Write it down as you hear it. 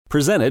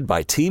Presented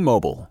by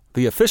T-Mobile,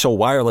 the official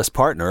wireless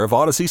partner of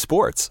Odyssey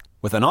Sports.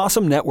 With an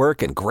awesome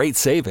network and great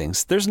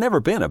savings, there's never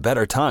been a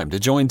better time to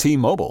join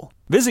T-Mobile.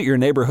 Visit your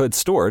neighborhood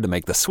store to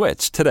make the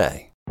switch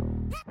today.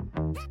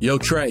 Yo,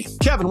 Trey.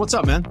 Kevin, what's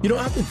up, man? You know,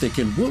 I've been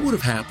thinking, what would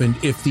have happened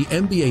if the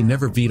NBA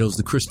never vetoes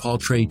the Chris Paul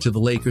trade to the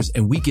Lakers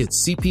and we get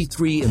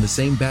CP3 in the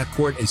same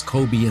backcourt as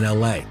Kobe in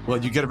LA?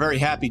 Well, you get a very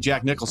happy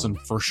Jack Nicholson,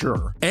 for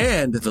sure.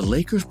 And the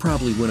Lakers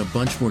probably win a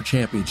bunch more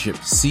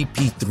championships.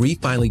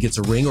 CP3 finally gets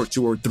a ring or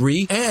two or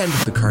three, and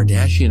the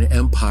Kardashian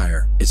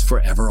empire is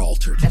forever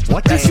altered.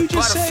 What did you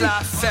just say?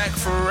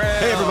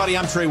 Hey, everybody,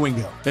 I'm Trey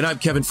Wingo. And I'm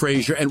Kevin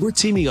Frazier, and we're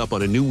teaming up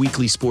on a new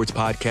weekly sports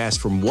podcast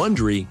from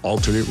Wondery,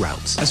 Alternate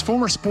Routes. As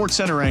former Sports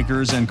Center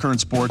anchors and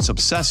current sports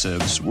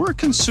obsessives, we're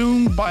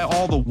consumed by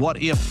all the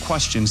what-if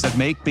questions that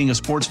make being a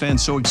sports fan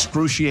so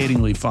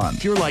excruciatingly fun.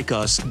 If you're like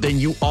us, then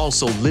you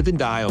also live and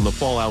die on the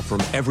fallout from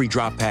every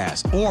drop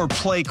pass. Or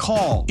play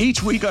call.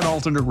 Each week on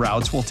Alternate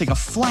Routes, we'll take a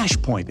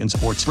flashpoint in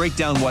sports, break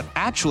down what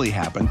actually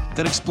happened,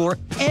 then explore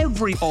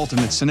every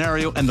alternate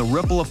scenario and the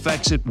ripple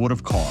effects it would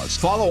have caused.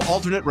 Follow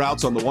Alternate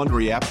Routes on the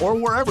Wondery app or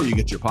wherever you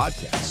get your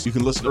podcasts. You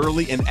can listen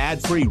early and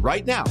ad-free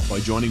right now by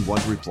joining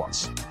Wondery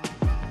Plus.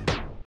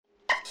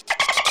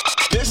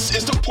 This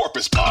is the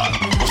Porpoise Pod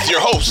with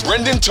your hosts,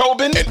 Brendan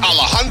Tobin and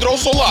Alejandro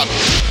Solano.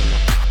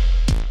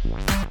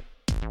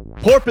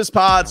 Porpoise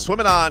Pod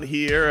swimming on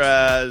here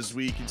as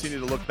we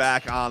continue to look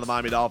back on the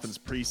Miami Dolphins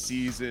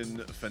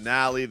preseason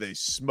finale. They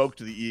smoked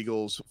the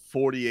Eagles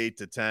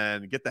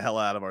 48-10. Get the hell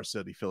out of our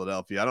city,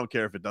 Philadelphia. I don't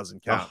care if it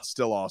doesn't count.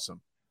 Still awesome.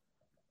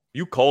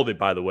 You called it,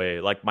 by the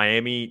way. Like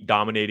Miami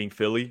dominating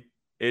Philly.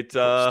 It's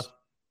the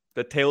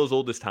tale as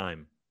old as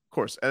time. Of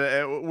course.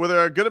 Were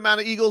there a good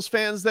amount of Eagles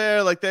fans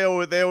there? Like they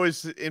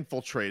always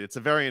infiltrate. It's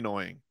very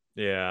annoying.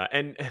 Yeah.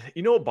 And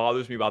you know what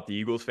bothers me about the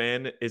Eagles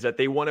fan is that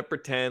they want to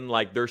pretend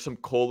like they're some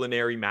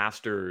culinary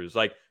masters.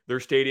 Like their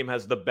stadium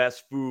has the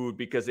best food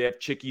because they have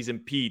Chickies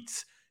and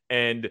Pete's.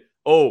 And,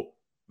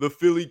 the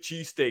Philly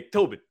cheesesteak.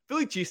 Tobin,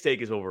 Philly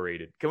cheesesteak is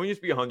overrated. Can we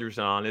just be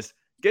 100% honest?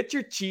 Get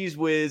your cheese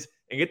whiz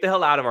and get the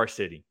hell out of our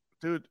city.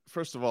 Dude,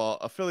 first of all,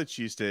 a Philly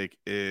cheesesteak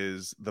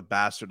is the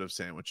bastard of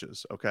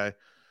sandwiches, okay?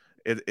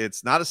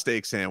 It's not a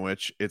steak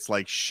sandwich. It's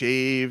like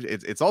shaved.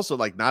 It's also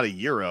like not a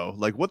gyro.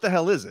 Like what the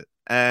hell is it?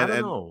 And I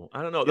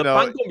don't know. The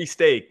pan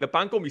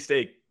con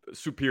steak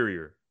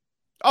superior.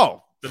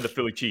 Oh, than the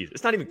Philly cheese.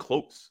 It's not even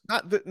close.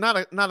 Not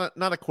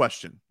a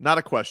question. Not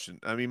a question.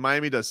 I mean,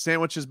 Miami does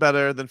sandwiches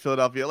better than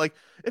Philadelphia. Like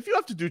if you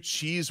have to do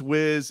cheese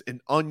whiz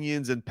and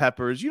onions and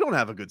peppers, you don't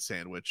have a good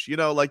sandwich. You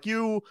know, like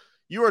you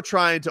are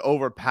trying to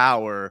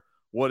overpower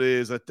what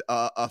is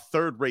a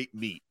third-rate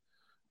meat.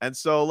 And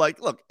so, like,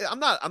 look, I'm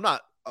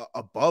not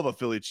above a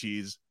Philly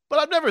cheese, but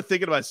I'm never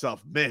thinking to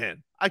myself,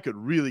 man, I could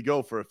really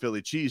go for a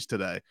Philly cheese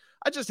today.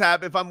 I just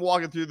have, if I'm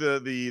walking through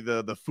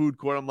the food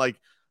court, I'm like,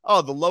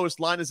 oh, the lowest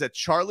line is at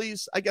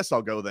Charlie's. I guess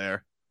I'll go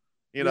there,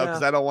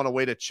 because I don't want to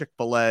wait at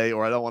Chick-fil-A,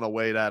 or I don't want to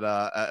wait at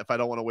if I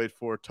don't want to wait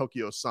for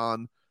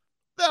Tokyo-san.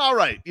 Then all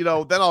right, then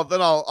I'll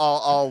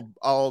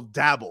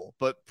dabble.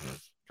 But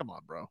come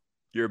on, bro.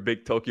 You're a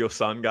big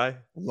Tokyo-san guy?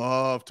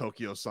 Love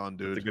Tokyo-san,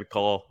 dude. That's a good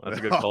call. That's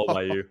a good call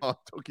by you.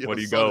 Where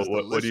do you go?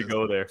 Where do you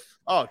go there?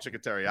 Oh, chicken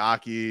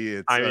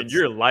teriyaki.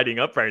 You're lighting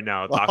up right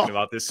now talking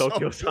about this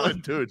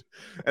Tokyo-san. Dude.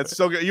 It's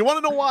so good. You want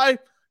to know why?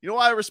 You know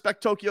why I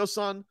respect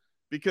Tokyo-san?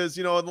 Because,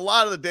 in a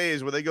lot of the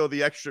days where they go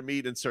the extra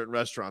meat in certain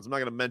restaurants, I'm not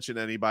going to mention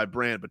any by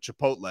brand, but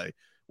Chipotle,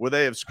 where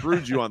they have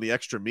screwed you on the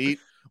extra meat,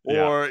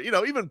 or,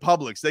 even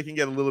Publix, they can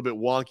get a little bit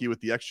wonky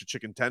with the extra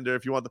chicken tender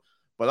if you want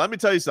But let me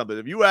tell you something.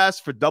 If you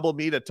ask for double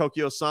meat at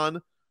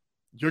Tokyo-san,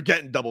 you're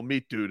getting double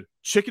meat, dude.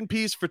 Chicken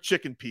piece for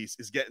chicken piece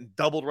is getting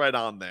doubled right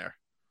on there.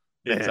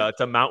 It's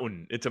a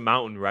mountain. It's a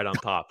mountain right on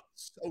top.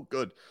 So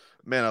good.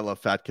 Man, I love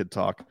Fat Kid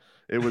Talk.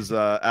 It was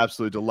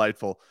absolutely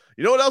delightful.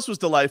 You know what else was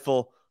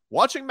delightful?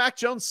 Watching Mac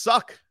Jones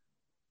suck.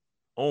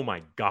 Oh,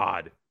 my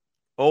God.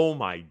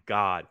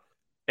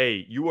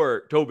 Hey,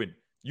 Tobin,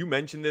 you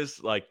mentioned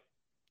this like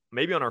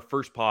maybe on our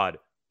first pod.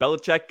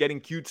 Belichick getting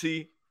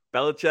cutesy.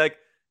 Belichick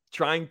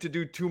trying to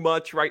do too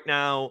much right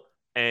now.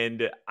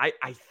 And I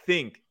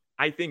think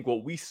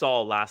what we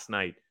saw last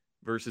night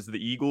versus the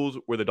Eagles,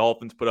 where the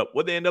Dolphins put up,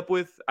 what they end up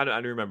with, I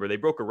don't remember. They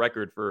broke a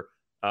record for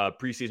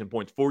preseason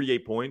points,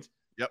 48 points.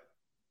 Yep.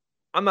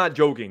 I'm not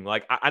joking.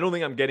 Like, I don't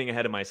think I'm getting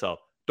ahead of myself.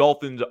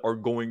 Dolphins are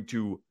going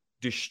to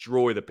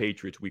destroy the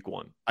Patriots week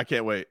 1. I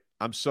can't wait.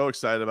 I'm so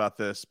excited about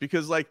this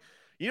because, like,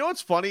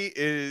 what's funny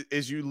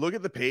is you look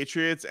at the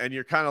Patriots and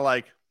you're kind of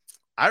like,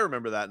 I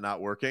remember that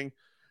not working.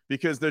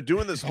 Because they're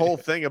doing this whole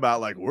thing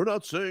about, like, we're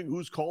not saying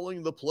who's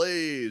calling the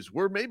plays.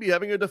 We're maybe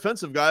having a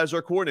defensive guy as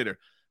our coordinator.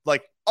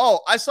 Like,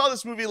 oh, I saw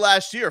this movie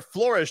last year.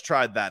 Flores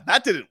tried that.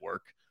 That didn't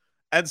work.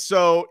 And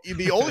so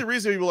the only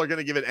reason people are going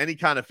to give it any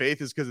kind of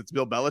faith is because it's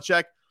Bill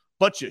Belichick.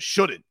 But you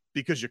shouldn't,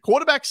 because your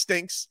quarterback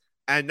stinks,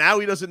 and now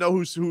he doesn't know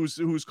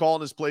who's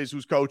calling his plays,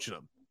 who's coaching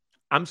him.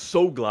 I'm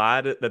so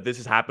glad that this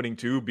is happening,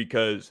 too,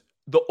 because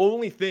the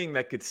only thing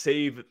that could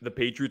save the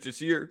Patriots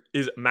this year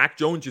is Mac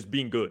Jones just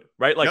being good,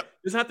 right? Like, It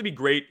doesn't have to be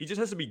great. He just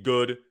has to be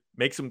good,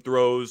 make some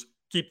throws,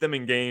 keep them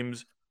in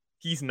games.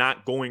 he's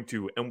not going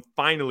to. And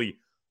finally,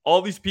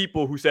 all these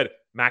people who said,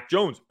 Mac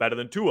Jones better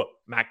than Tua,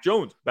 Mac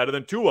Jones better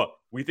than Tua,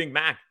 we think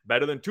Mac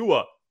better than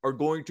Tua, are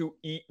going to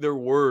eat their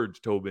words,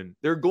 Tobin.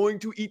 They're going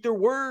to eat their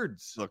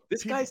words. Look,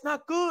 this guy's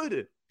not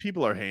good.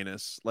 People are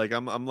heinous. Like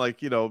I'm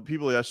like, you know,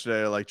 people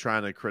yesterday are like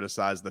trying to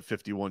criticize the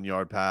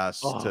 51-yard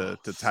pass to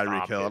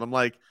Tyreek Hill. And I'm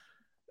like,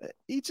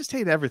 you just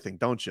hate everything,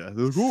 don't you?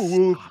 Like,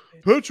 oh, well,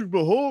 Patrick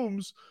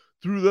Mahomes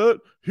threw that,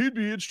 he'd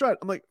be in stride.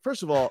 I'm like,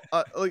 first of all,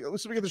 like,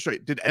 let's get this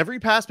straight. Did every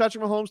pass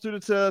Patrick Mahomes threw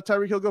to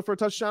Tyreek Hill go for a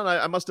touchdown?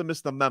 I must have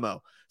missed the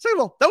memo. Second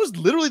of all, that was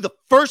literally the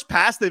first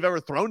pass they've ever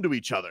thrown to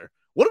each other.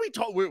 What are we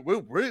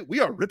talking? We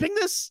are ripping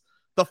this?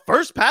 The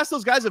first pass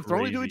those guys have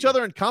thrown to each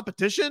other in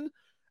competition?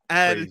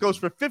 And it goes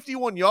for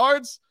 51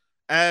 yards.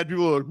 And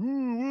people are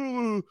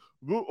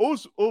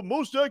like,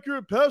 most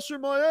accurate passer,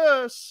 my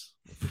ass.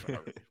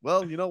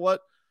 Well, you know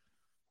what?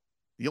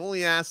 The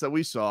only ass that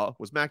we saw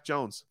was Mac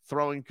Jones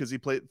throwing because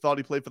thought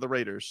he played for the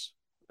Raiders.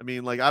 I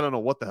mean, like, I don't know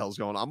what the hell's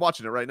going on. I'm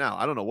watching it right now.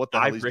 I don't know what the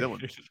hell he's doing.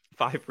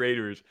 5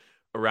 Raiders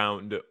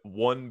around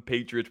 1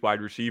 Patriots wide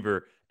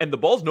receiver. And the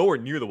ball's nowhere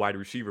near the wide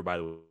receiver, by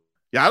the way.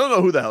 Yeah, I don't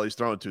know who the hell he's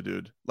throwing to,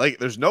 dude. Like,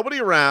 there's nobody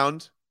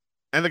around.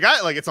 And the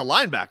guy, like, it's a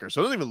linebacker, so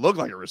it doesn't even look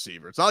like a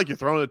receiver. It's not like you're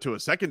throwing it to a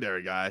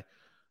secondary guy.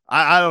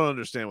 I don't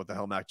understand what the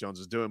hell Mac Jones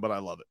is doing, but I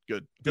love it.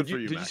 Good for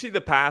you, Did Mac. you see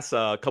the pass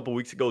a couple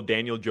weeks ago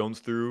Daniel Jones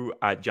threw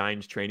at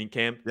Giants training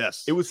camp?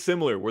 Yes. It was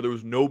similar, where there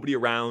was nobody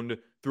around,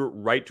 threw it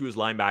right to his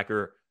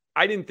linebacker.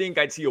 I didn't think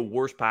I'd see a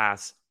worse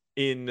pass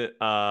in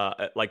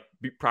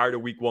prior to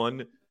week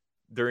 1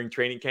 during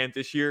training camp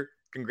this year.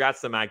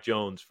 Congrats to Mac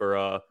Jones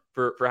for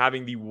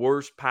having the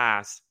worst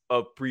pass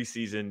of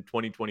preseason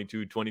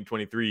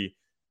 2022-2023.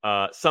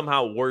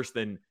 Somehow worse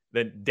than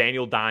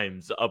Daniel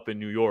Dimes up in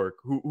New York,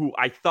 who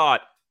I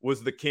thought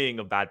was the king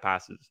of bad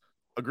passes.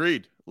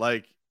 Agreed.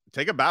 Like,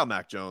 take a bow,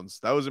 Mac Jones.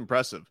 That was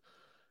impressive.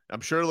 I'm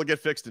sure it'll get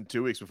fixed in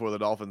 2 weeks before the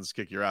Dolphins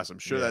kick your ass. I'm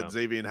sure that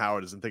Xavier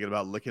Howard isn't thinking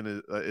about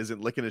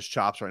isn't licking his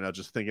chops right now,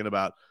 just thinking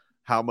about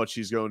how much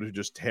he's going to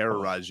just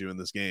terrorize you in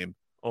this game.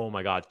 Oh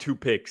my God, 2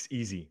 picks,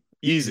 easy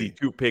 2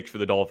 picks for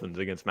the Dolphins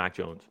against Mac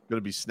Jones. Going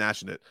to be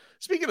snatching it.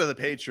 Speaking of the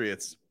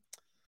Patriots,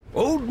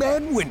 Old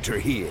Man Winter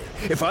here.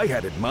 If I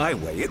had it my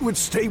way, it would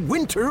stay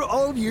winter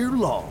all year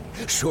long.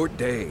 Short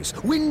days,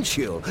 wind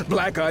chill,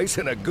 black ice,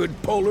 and a good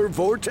polar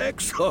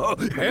vortex. Oh,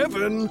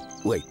 heaven.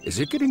 Wait, is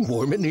it getting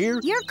warm in here?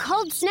 Your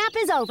cold snap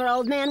is over,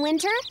 Old Man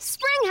Winter.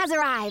 Spring has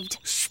arrived.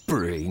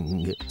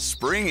 Spring.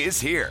 Spring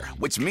is here,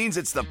 which means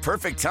it's the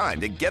perfect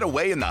time to get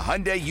away in the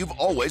Hyundai you've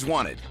always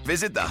wanted.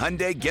 Visit the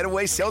Hyundai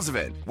Getaway Sales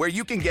Event, where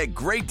you can get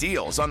great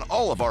deals on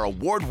all of our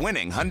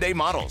award-winning Hyundai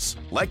models,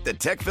 like the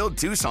tech-filled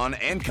Tucson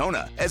and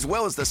Kona, as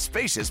well as the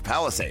spacious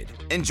Palisade.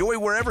 Enjoy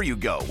wherever you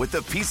go with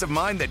the peace of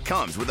mind that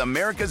comes with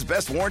America's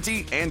best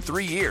warranty and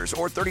 3 years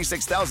or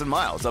 36,000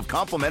 miles of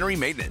complimentary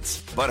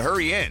maintenance. But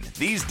hurry in,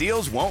 these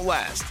deals won't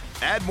last.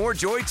 Add more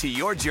joy to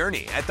your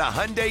journey at the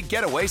Hyundai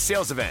Getaway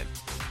Sales Event.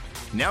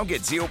 Now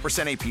get 0%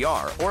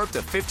 APR or up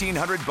to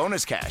 $1,500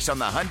 bonus cash on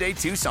the Hyundai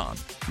Tucson.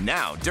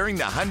 Now, during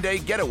the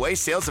Hyundai Getaway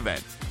Sales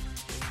Event.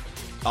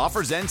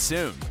 Offers end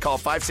soon. Call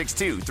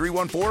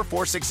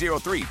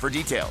 562-314-4603 for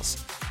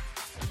details.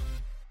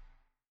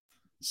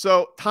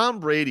 So Tom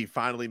Brady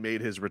finally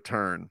made his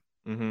return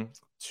to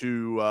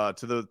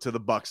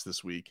the Bucs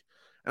this week.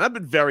 And I've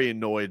been very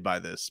annoyed by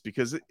this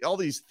because all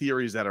these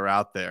theories that are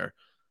out there,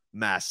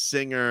 Masked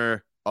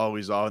Singer,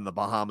 always in the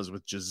Bahamas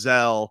with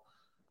Giselle.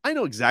 I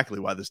know exactly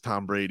why this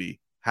Tom Brady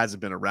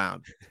hasn't been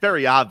around.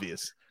 Very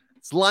obvious.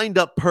 It's lined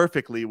up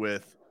perfectly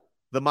with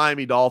the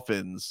Miami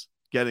Dolphins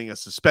getting a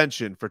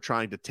suspension for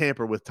trying to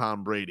tamper with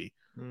Tom Brady.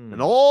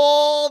 And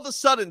all of a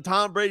sudden,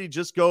 Tom Brady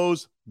just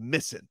goes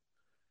missing.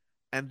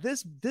 And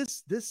this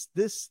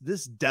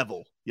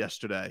devil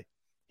yesterday,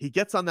 he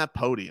gets on that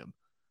podium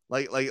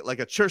like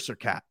a Churser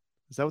cat.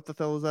 Is that what the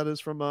hell that is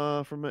from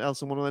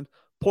Alice in Wonderland?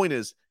 Point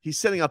is, he's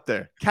sitting up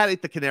there, cat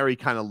ate the canary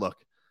kind of look.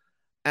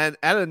 And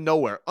out of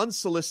nowhere,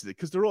 unsolicited,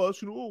 because they're all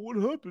asking, "Oh, what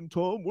happened,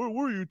 Tom? Where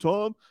were you,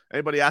 Tom?"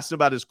 Anybody asked him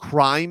about his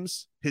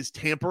crimes, his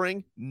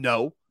tampering?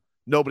 No,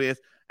 nobody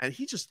asked. And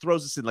he just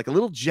throws us in like a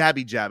little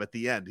jabby jab at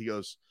the end. He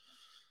goes,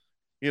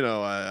 "You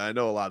know, I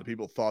know a lot of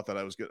people thought that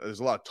I was good. There's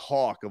a lot of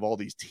talk of all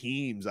these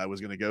teams I was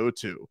going to go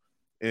to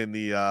in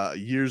the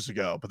years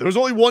ago, but there was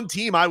only one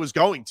team I was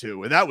going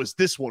to, and that was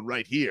this one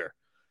right here."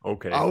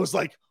 Okay. I was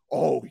like,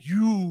 "Oh,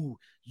 you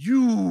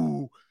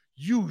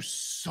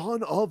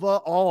son of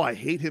a," I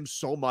hate him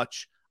so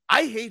much.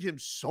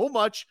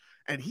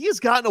 And he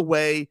has gotten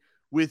away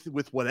with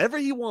whatever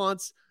he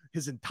wants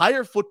his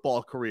entire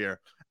football career.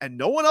 And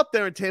no one up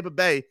there in Tampa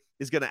Bay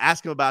is going to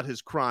ask him about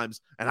his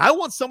crimes. And I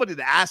want somebody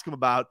to ask him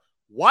about,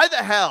 why the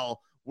hell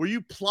were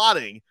you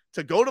plotting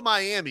to go to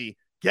Miami,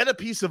 get a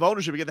piece of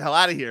ownership, and get the hell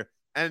out of here?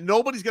 And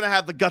nobody's going to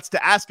have the guts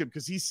to ask him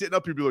because he's sitting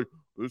up here and be like,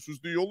 "This was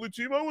the only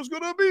team I was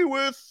going to be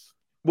with."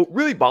 What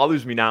really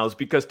bothers me now is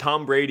because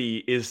Tom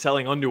Brady is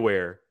selling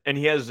underwear and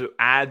he has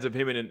ads of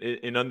him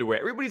in underwear.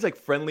 Everybody's like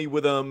friendly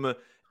with him.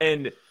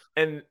 And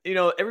you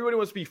know, everybody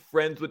wants to be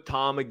friends with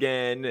Tom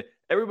again.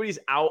 Everybody's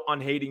out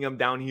on hating him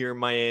down here in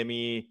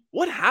Miami.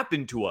 What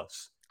happened to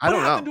us? I don't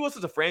know. What happened to us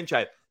as a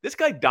franchise? This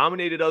guy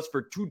dominated us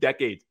for 2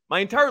 decades. My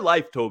entire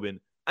life, Tobin.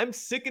 I'm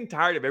sick and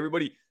tired of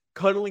everybody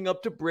cuddling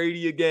up to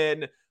Brady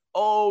again.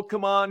 Oh,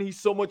 come on. He's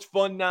so much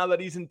fun now that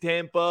he's in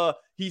Tampa.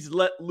 He's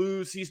let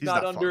loose. He's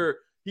not under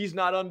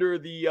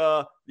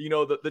the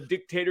the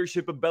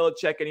dictatorship of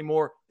Belichick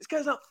anymore. This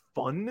guy's not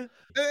fun.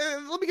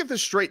 Let me get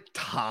this straight,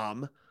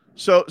 Tom.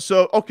 So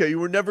okay, you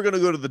were never going to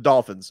go to the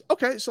Dolphins.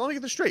 Okay, so let me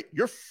get this straight.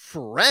 Your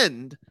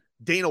friend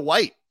Dana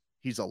White,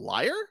 he's a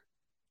liar?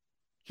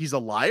 He's a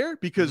liar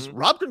because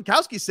Rob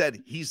Gronkowski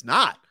said he's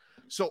not.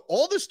 So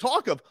all this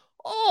talk of,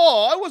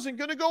 I wasn't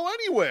going to go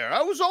anywhere.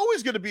 I was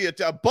always going to be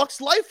a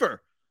Bucks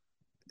lifer.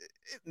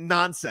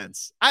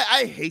 Nonsense.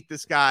 I hate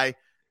this guy,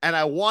 and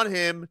I want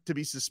him to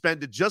be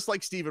suspended just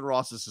like Stephen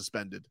Ross is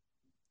suspended.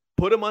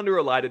 Put him under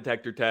a lie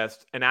detector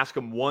test and ask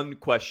him one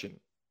question.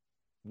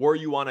 Were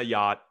you on a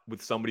yacht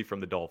with somebody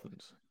from the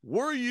Dolphins?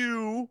 Were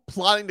you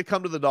plotting to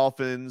come to the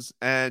Dolphins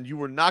and you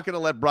were not going to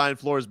let Brian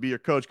Flores be your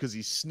coach because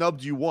he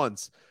snubbed you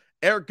once?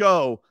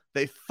 Ergo,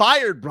 they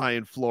fired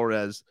Brian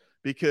Flores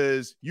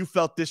because you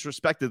felt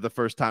disrespected the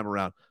first time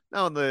around.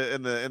 Now in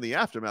the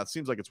aftermath,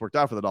 seems like it's worked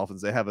out for the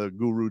Dolphins. They have a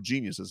guru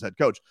genius as head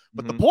coach.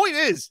 But the point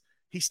is,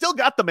 he still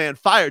got the man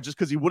fired just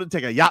because he wouldn't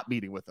take a yacht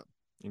meeting with him.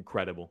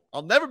 Incredible.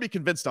 I'll never be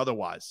convinced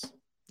otherwise.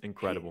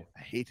 Incredible.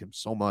 I hate him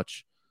so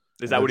much.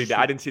 Is that what he did?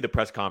 I didn't see the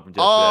press conference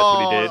yesterday. That's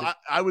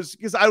what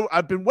he did.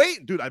 I've been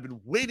waiting, dude. I've been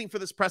waiting for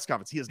this press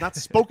conference. He has not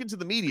spoken to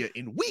the media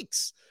in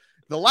weeks.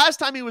 The last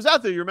time he was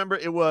out there, you remember,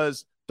 it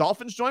was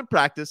Dolphins joint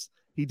practice.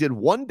 He did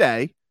one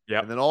day,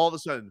 and then all of a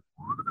sudden,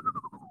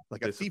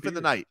 like a thief in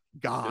the night,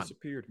 gone.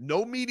 Disappeared.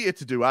 No media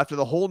to do after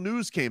the whole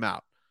news came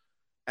out.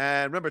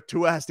 And remember,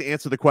 Tua has to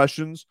answer the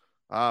questions.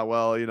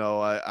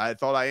 I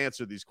thought I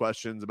answered these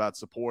questions about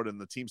support and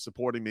the team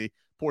supporting me.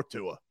 Poor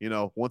Tua,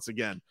 once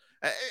again.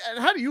 And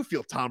how do you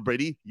feel, Tom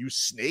Brady? You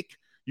snake.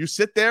 You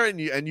sit there and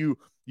you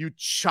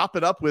chop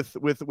it up with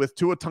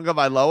Tua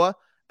Tagovailoa,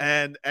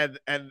 and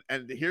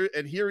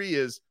here he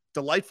is,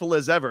 delightful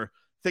as ever.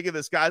 Think of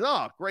this guy.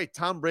 Oh, great,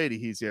 Tom Brady,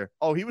 he's here.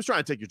 Oh, he was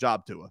trying to take your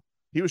job, Tua.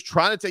 He was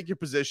trying to take your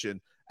position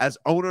as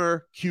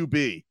owner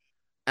QB,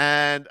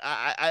 and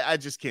I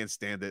just can't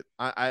stand it.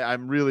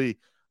 I'm really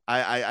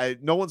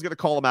no one's gonna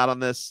call him out on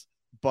this,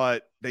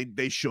 but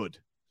they should,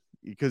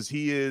 because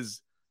he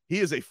is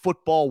a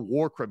football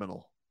war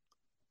criminal.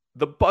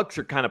 The Bucks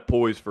are kind of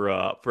poised for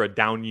a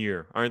down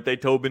year, aren't they,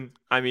 Tobin?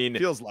 I mean,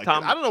 feels like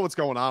Tom. I don't know what's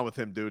going on with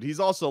him, dude. He's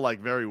also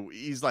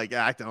he's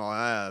acting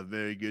all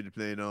very good at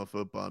playing all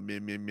football.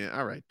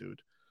 All right,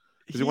 dude.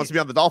 Because he wants to be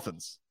on the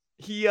Dolphins.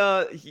 He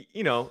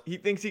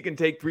thinks he can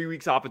take 3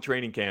 weeks off of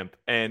training camp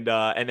and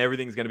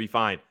everything's gonna be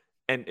fine,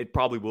 and it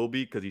probably will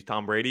be because he's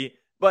Tom Brady.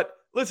 But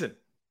listen,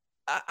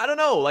 I don't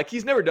know. Like,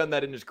 he's never done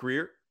that in his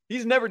career.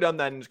 Take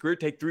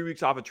 3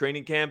 weeks off of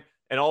training camp,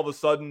 and all of a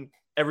sudden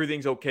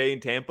everything's okay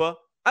in Tampa.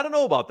 I don't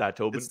know about that,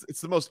 Tobin. It's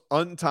the most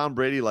un-Tom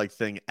Brady-like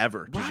thing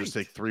ever to just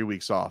take 3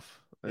 weeks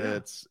off. Yeah.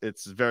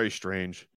 It's very strange.